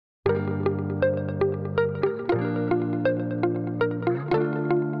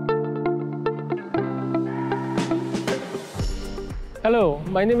Hello,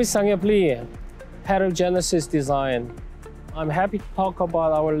 my name is Sangyup Lee, head of Genesis Design. I'm happy to talk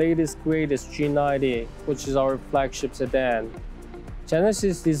about our latest greatest G90, which is our flagship sedan.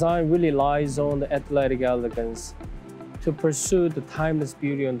 Genesis Design really lies on the athletic elegance to pursue the timeless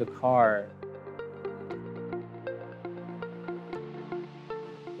beauty on the car.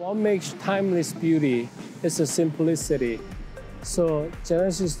 What makes timeless beauty is the simplicity. So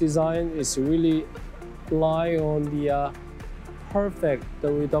Genesis Design is really rely on the perfect, the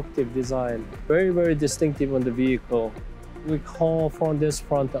reductive design. Very distinctive on the vehicle. We call from this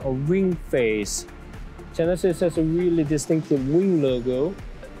front a wing face. Genesis has a really distinctive wing logo.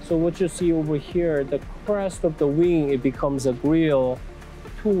 So what you see over here, the crest of the wing, it becomes a grille.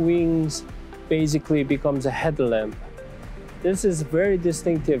 Two wings basically becomes a headlamp. This is a very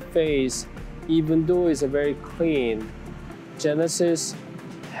distinctive face, even though it's a very clean. Genesis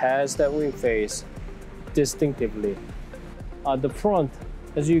has that wing face distinctively. At the front,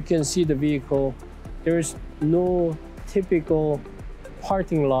 as you can see the vehicle, there's no typical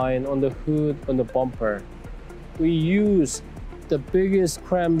parting line on the hood, on the bumper. We use the biggest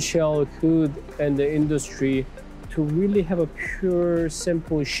clamshell hood in the industry to really have a pure,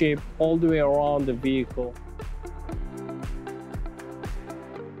 simple shape all the way around the vehicle.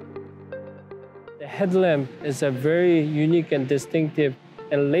 The headlamp is a very unique and distinctive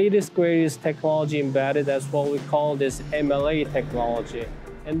and latest greatest technology embedded as what we call this MLA technology.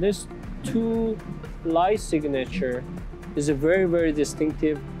 And this two light signature is a very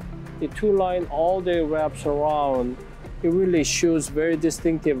distinctive. The two line all day wraps around. It really shows very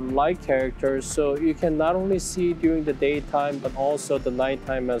distinctive light characters, so you can not only see during the daytime but also the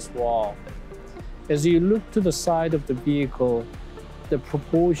nighttime as well. As you look to the side of the vehicle, the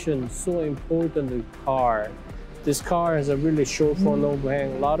proportion is so important to the car. This car has a really short front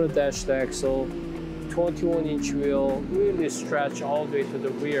overhang, a lot of dash to axle, 21-inch wheel, really stretch all the way to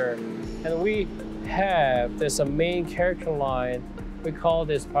the rear. And we have this main character line, we call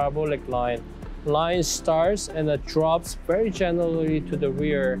this parabolic line. Line starts and it drops very gently to the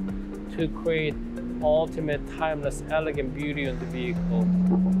rear to create ultimate timeless elegant beauty on the vehicle.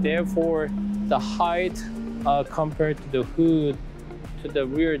 Therefore, the height compared to the hood to the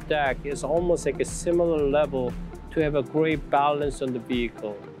rear deck is almost like a similar level to have a great balance on the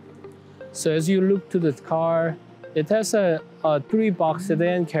vehicle. So as you look to the car, it has a three-box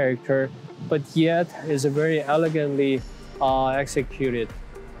sedan character, but yet is a very elegantly executed.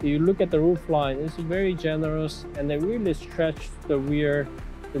 You look at the roof line, it's very generous and they really stretch the rear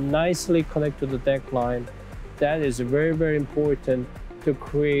to nicely connect to the deck line. That is very important to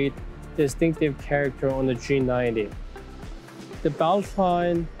create distinctive character on the G90. The belt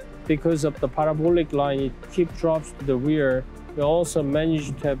line, because of the parabolic line, it keeps drops to the rear. We also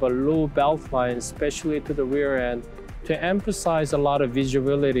managed to have a low belt line, especially to the rear end, to emphasize a lot of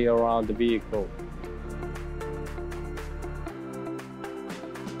visibility around the vehicle.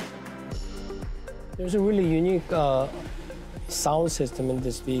 There's a really unique sound system in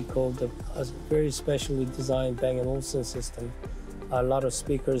this vehicle, a very specially designed Bang & Olufsen system. A lot of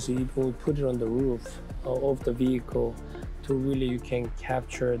speakers, you will put it on the roof of the vehicle to really you can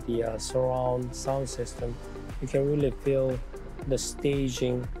capture the surround sound system. You can really feel the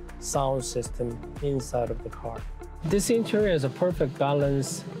staging sound system inside of the car. This interior is a perfect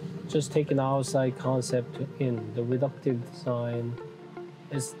balance, just taking outside concept to in. The reductive design,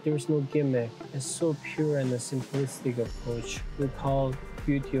 there's no gimmick. It's so pure and a simplistic approach. We call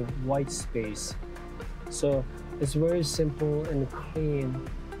beauty of white space. So it's very simple and clean.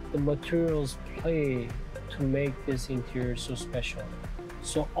 The materials play to make this interior so special.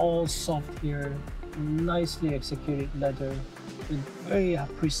 So all soft here, nicely executed leather with very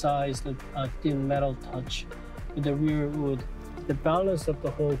precise thin metal touch with the rear wood. The balance of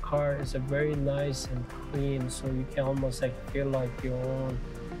the whole car is a very nice and clean, so you can almost like feel like your own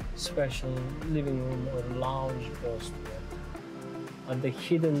special living room or lounge feels to it. The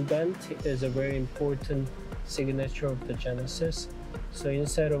hidden vent is a very important signature of the Genesis. So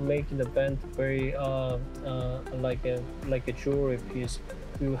instead of making the vent very like a jewelry piece,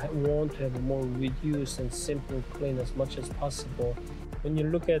 we want to have a more reduced and simple clean as much as possible. When you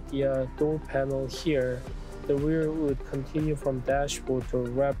look at the door panel here, the rear would continue from dashboard to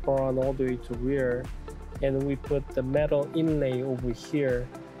wrap around all the way to rear, and we put the metal inlay over here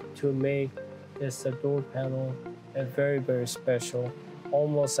to make this door panel a very special,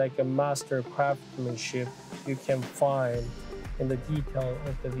 almost like a master craftsmanship you can find in the detail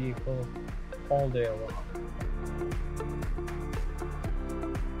of the vehicle all day around.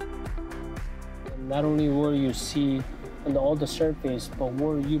 And not only where you see on all the surface, but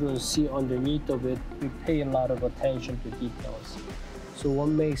where you don't see underneath of it, we pay a lot of attention to details. So what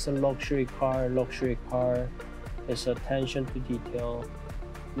makes a luxury car is attention to detail,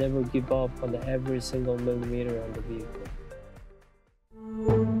 never give up on every single millimeter on the vehicle.